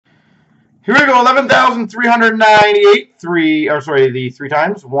Here we go, 11,398. The three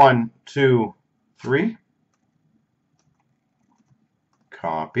times. 1, 2, 3.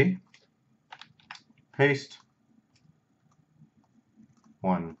 Copy. Paste.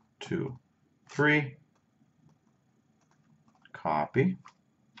 1, 2, 3. Copy.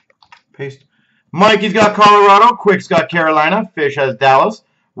 Paste. Mikey's got Colorado. Quick's got Carolina. Fish has Dallas.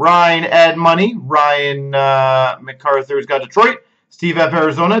 Ryan Ed Money. Ryan MacArthur's got Detroit. Steve F.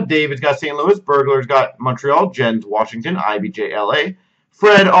 Arizona. David's got St. Louis. Burglar's got Montreal. Jen's Washington. IBJ LA.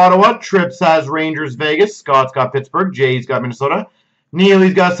 Fred Ottawa. Trips has Rangers Vegas. Scott's got Pittsburgh. Jay's got Minnesota.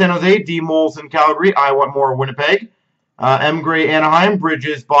 Neely's got San Jose. D. Molson Calgary. I Want More Winnipeg. M. Gray Anaheim.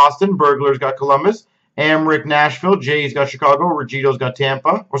 Bridges Boston. Burglar's got Columbus. Amrick Nashville. Jay's got Chicago. Regito's got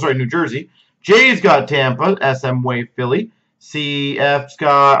Tampa. New Jersey. Jay's got Tampa. SM Way Philly. CF's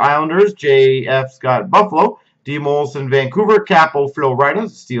got Islanders. JF's got Buffalo. D. Molson, Vancouver. Capo, Florida.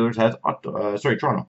 Steelers has Toronto.